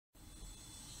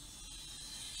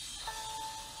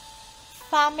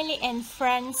Family and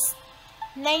Friends,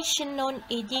 National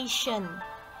Edition.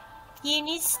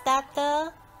 Unit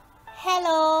Starter.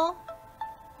 Hello.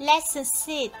 Lesson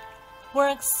 6.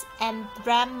 Words and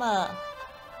Grammar.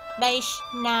 Page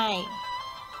 9.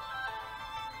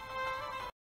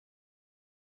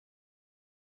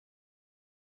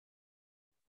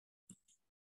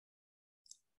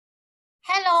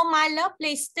 Hello, my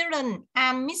lovely student.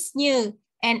 I'm Miss Như,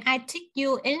 and I teach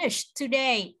you English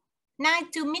today.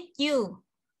 Nice to meet you.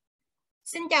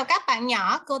 Xin chào các bạn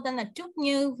nhỏ, cô tên là Trúc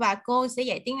Như và cô sẽ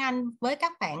dạy tiếng Anh với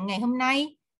các bạn ngày hôm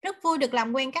nay. Rất vui được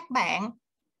làm quen các bạn.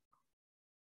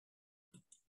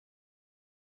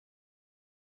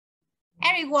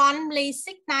 Everyone, please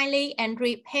sit nicely and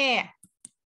prepare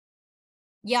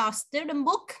your student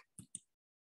book,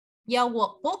 your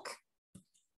workbook,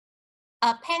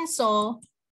 a pencil,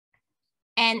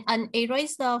 and an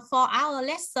eraser for our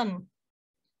lesson.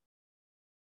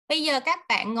 Bây giờ các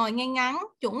bạn ngồi ngay ngắn,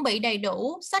 chuẩn bị đầy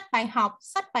đủ sách bài học,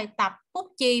 sách bài tập,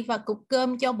 bút chì và cục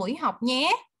cơm cho buổi học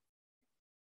nhé.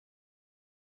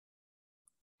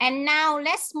 And now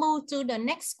let's move to the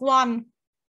next one.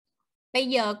 Bây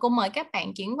giờ cô mời các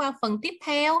bạn chuyển qua phần tiếp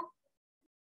theo.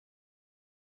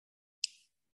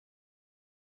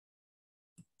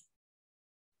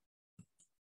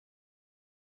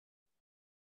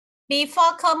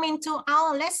 Before coming to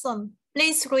our lesson,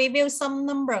 please review some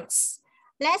numbers.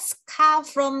 Let's count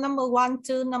from number 1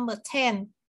 to number 10.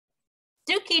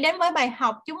 Trước khi đến với bài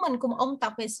học, chúng mình cùng ôn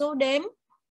tập về số đếm.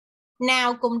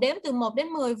 Nào cùng đếm từ 1 đến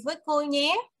 10 với cô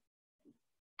nhé.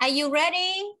 Are you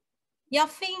ready? Your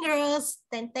fingers.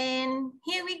 Ten, ten.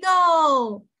 Here we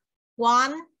go.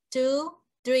 1, 2,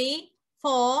 3,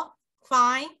 4,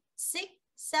 5, 6,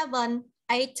 7,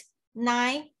 8,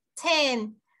 9,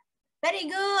 10. Very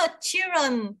good,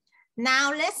 children.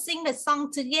 Now let's sing the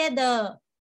song together.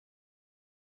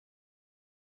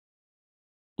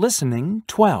 Listening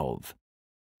 12.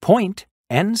 Point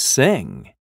and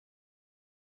sing.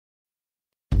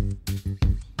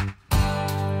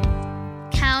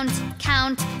 Count,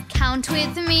 count, count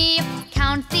with me.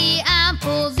 Count the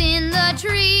apples in the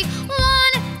tree.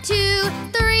 1, 2,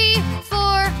 3,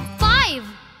 4, 5.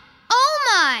 Oh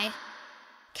my!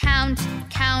 Count,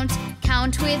 count,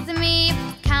 count with me.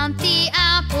 Count the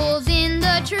apples in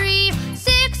the tree.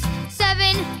 6,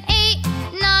 7, 8,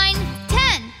 9,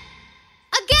 10.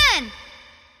 Again!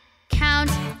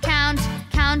 Count, count,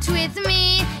 count with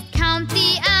me. Count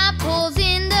the apples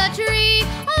in the tree.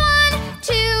 1,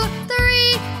 2,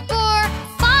 3, 4,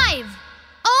 5.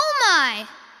 Oh my!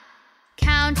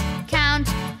 Count, count,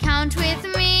 count with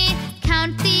me.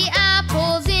 Count the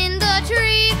apples in the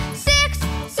tree. 6,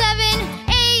 7,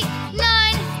 8,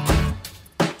 9,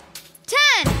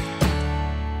 10.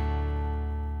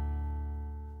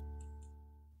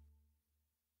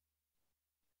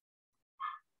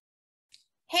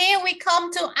 Here we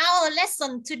come to our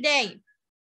lesson today.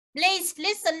 Please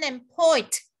listen and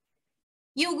point.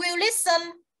 You will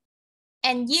listen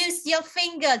and use your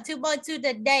finger to point to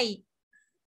the day.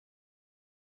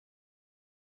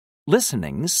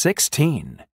 Listening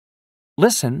 16.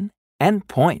 Listen and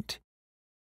point.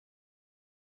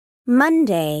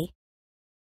 Monday,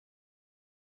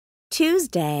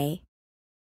 Tuesday,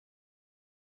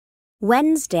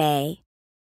 Wednesday,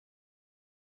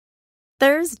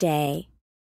 Thursday,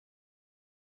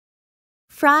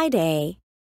 Friday,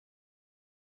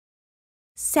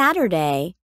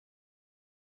 Saturday,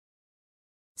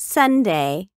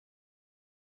 Sunday.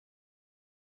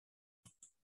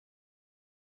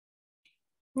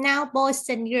 Now, boys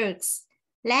and girls,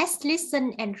 let's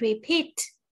listen and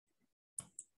repeat.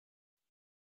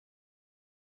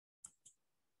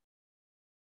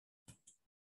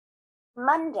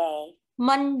 Monday,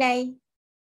 Monday,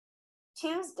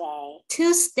 Tuesday,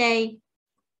 Tuesday,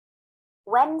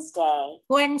 Wednesday,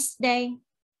 Wednesday,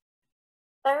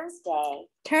 Thursday,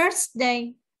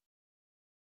 Thursday,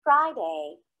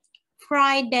 Friday,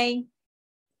 Friday,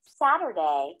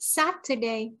 Saturday,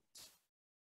 Saturday,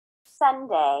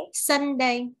 Sunday.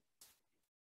 Sunday.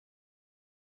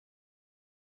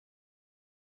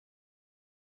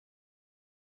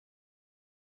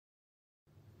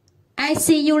 I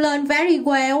see you learn very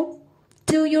well.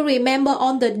 Do you remember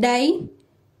on the day?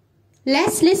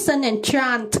 Let's listen and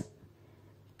chant.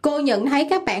 Cô nhận thấy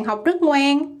các bạn học rất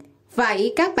ngoan.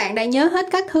 Vậy các bạn đã nhớ hết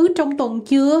các thứ trong tuần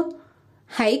chưa?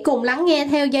 Hãy cùng lắng nghe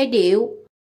theo giai điệu.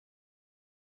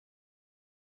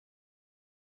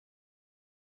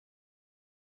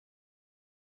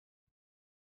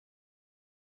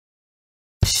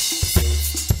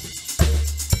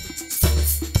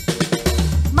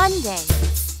 Monday,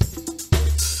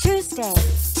 Tuesday,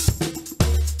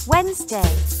 Wednesday,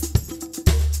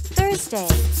 Thursday, Thursday,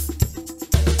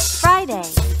 Friday,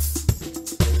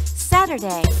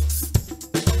 Saturday,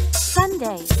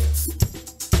 Sunday,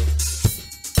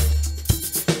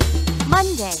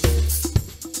 Monday,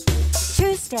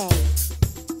 Tuesday,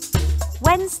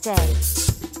 Wednesday,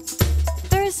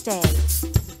 Thursday,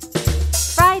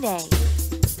 Friday,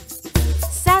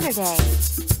 Saturday,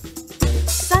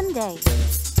 Sunday,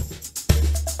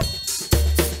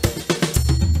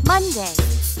 Monday,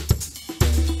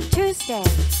 Tuesday,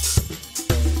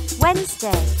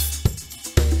 Wednesday,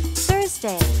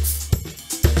 Thursday,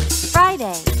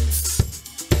 Friday,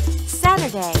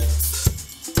 Saturday,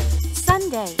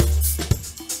 Sunday.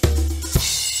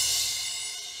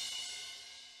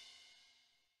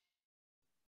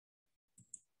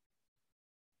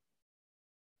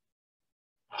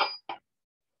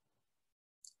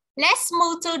 Let's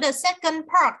move to the second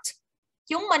part.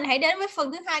 Chúng mình hãy đến với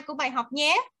phần thứ hai của bài học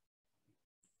nhé.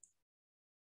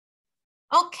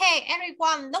 Okay,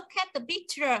 everyone, look at the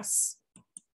pictures.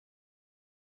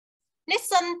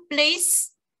 Listen,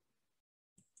 please.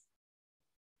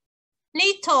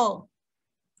 Little,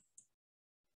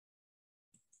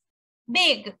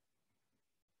 big.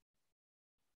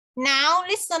 Now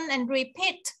listen and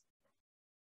repeat.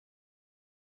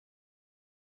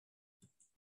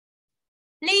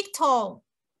 Little,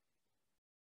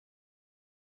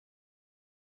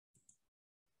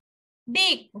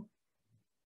 big.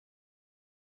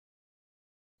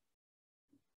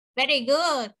 Very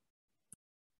good.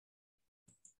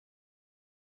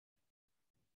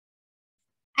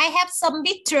 I have some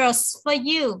pictures for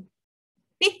you.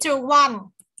 Picture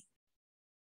 1.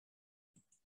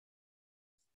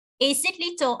 Is it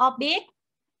little or big?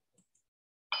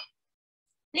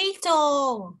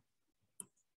 Little.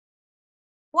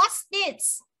 What's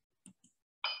this?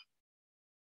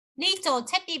 Little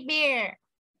teddy bear.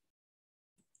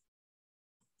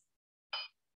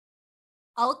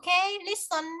 Okay,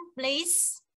 listen,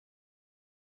 please.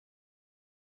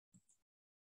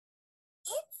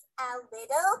 It's a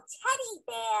little teddy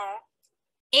bear.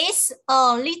 It's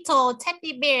a little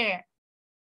teddy bear.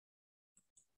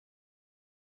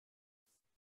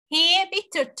 Here,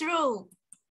 picture 2.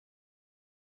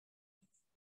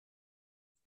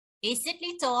 Is it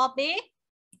little or big?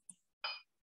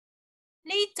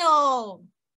 Little.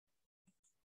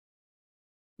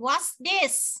 What's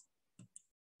this?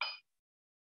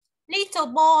 Little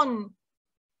bone.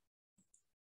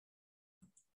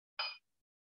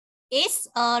 It's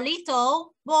a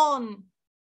little bone.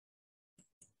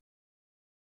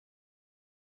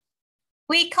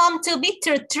 We come to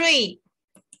picture 3.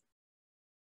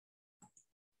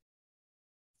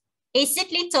 Is it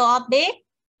little or big?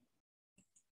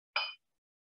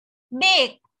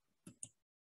 Big.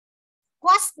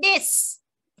 What's this?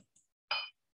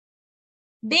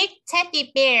 Big teddy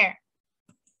bear.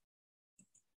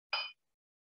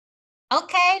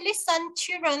 Okay, listen,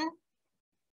 children.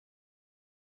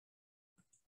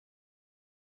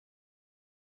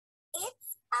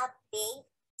 It's a big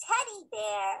teddy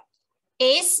bear.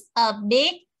 It's a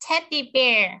big teddy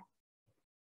bear.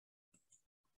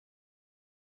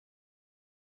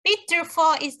 Picture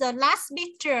 4 is the last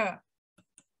picture.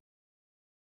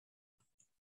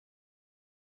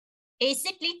 Is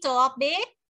it little or big?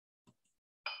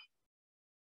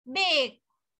 Big.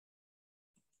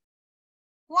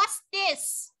 What's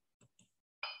this?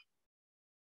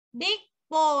 Big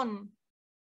bone.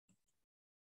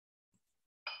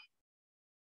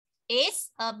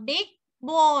 It's a big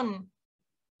bone.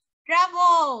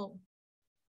 Bravo.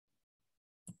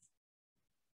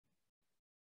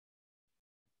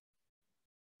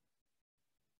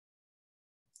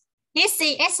 This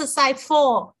is exercise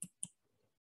 4.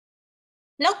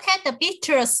 Look at the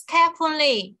pictures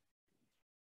carefully.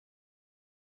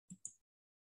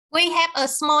 We have a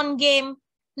small game.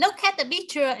 Look at the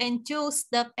picture and choose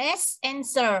the best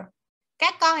answer.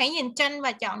 Các con hãy nhìn tranh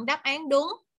và chọn đáp án đúng.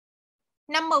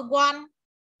 Number 1.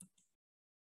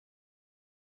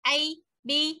 A,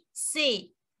 B, C.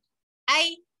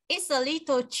 A is a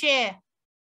little chair.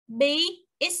 B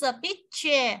is a big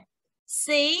chair.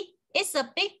 C is a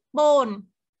big bone.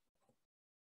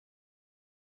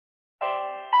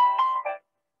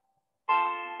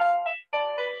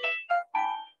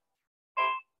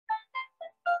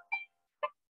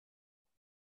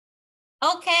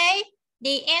 Okay,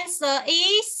 the answer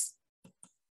is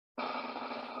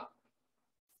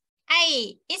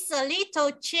A is a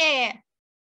little chair.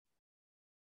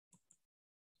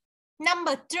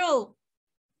 Number 2.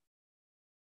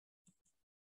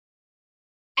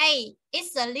 A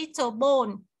is a little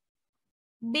bone.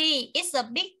 B is a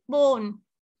big bone.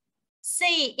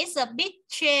 C is a big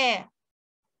chair.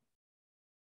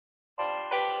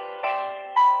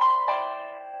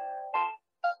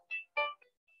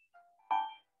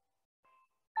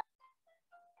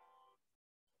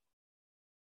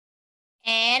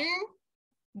 And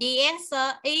the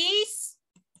answer is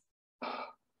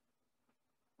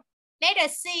letter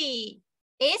C.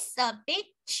 It's a big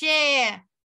chair.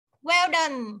 Well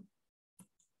done.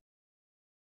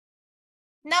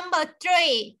 Number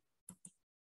 3.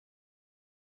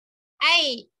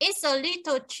 A is a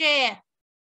little chair.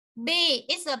 B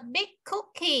is a big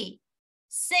cookie.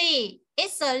 C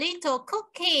is a little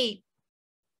cookie.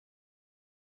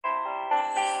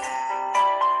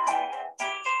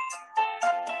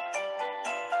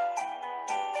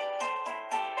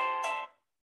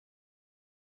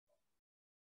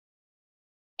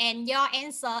 And your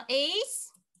answer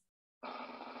is?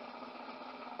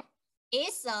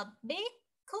 It's a big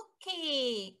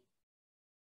cookie.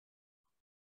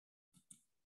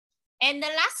 And the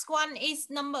last one is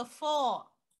number 4.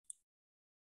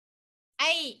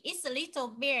 A is a little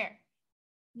bear.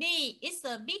 B is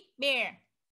a big bear.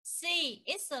 C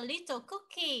is a little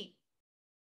cookie.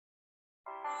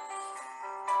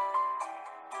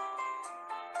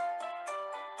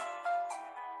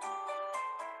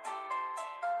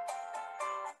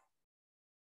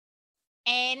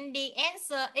 And the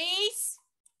answer is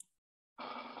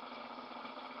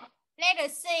letter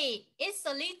C. It's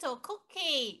a little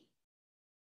cookie.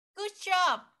 Good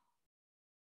job.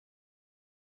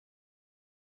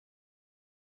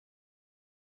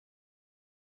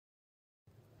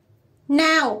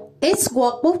 Now it's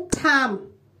workbook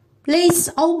time. Please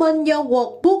open your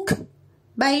workbook.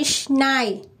 Page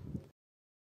 9.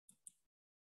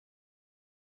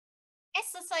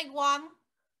 Exercise 1.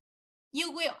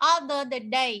 You will order the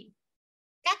day.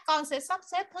 Các con sẽ sắp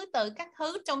xếp thứ tự các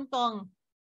thứ trong tuần.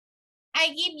 I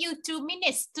give you 2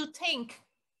 minutes to think.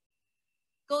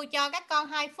 Cô cho các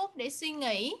con 2 phút để suy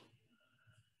nghĩ.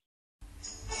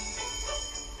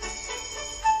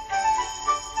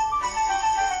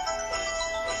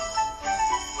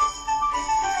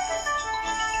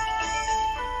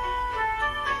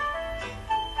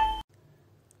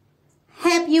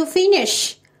 Have you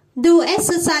finished? Do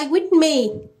exercise with me.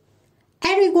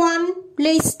 Everyone,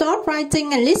 please stop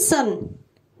writing and listen.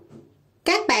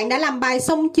 Các bạn đã làm bài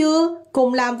xong chưa?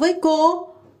 Cùng làm với cô.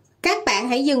 Các bạn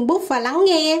hãy dừng bút và lắng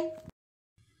nghe.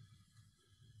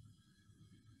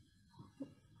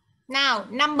 Now,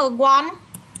 number 1.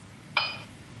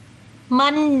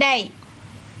 Monday.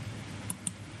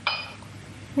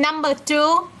 Number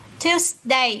 2.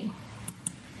 Tuesday.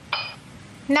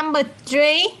 Number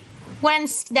 3.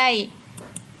 Wednesday.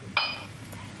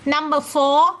 Number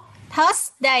 4.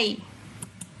 Thursday.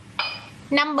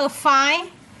 Number 5.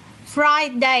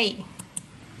 Friday.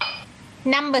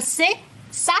 Number 6.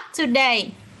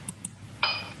 Saturday.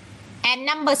 And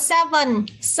number 7.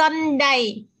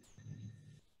 Sunday.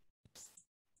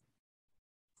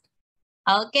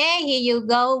 Okay, here you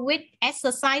go with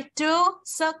exercise 2.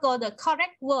 Circle the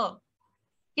correct word.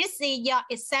 This is your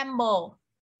example.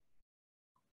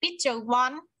 Picture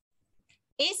 1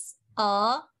 is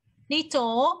a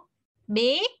little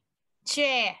big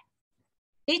chair.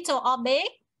 Little or big?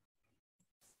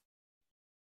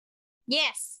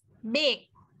 Yes, big.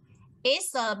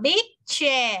 It's a big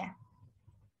chair.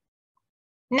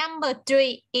 Number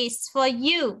 3 is for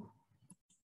you.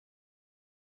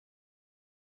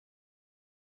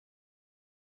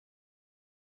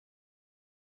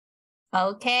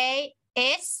 Okay,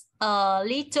 it's a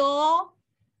little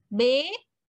big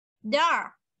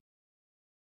dog.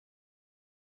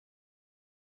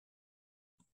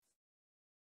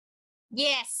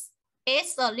 Yes,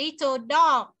 it's a little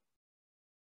dog.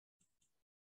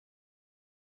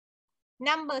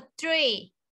 Number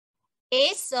 3,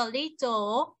 it's a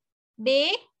little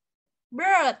big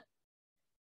bird.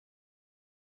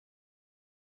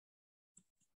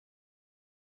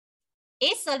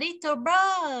 It's a little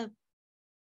bird.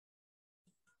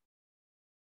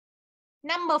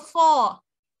 Number 4,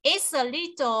 it's a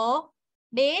little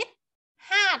big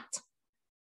hat.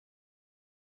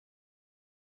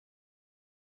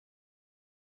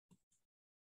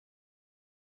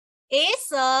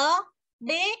 It's a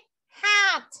big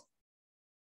hat.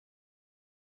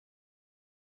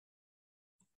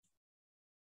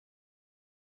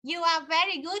 You are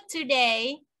very good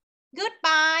today.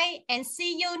 Goodbye and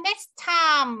see you next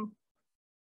time.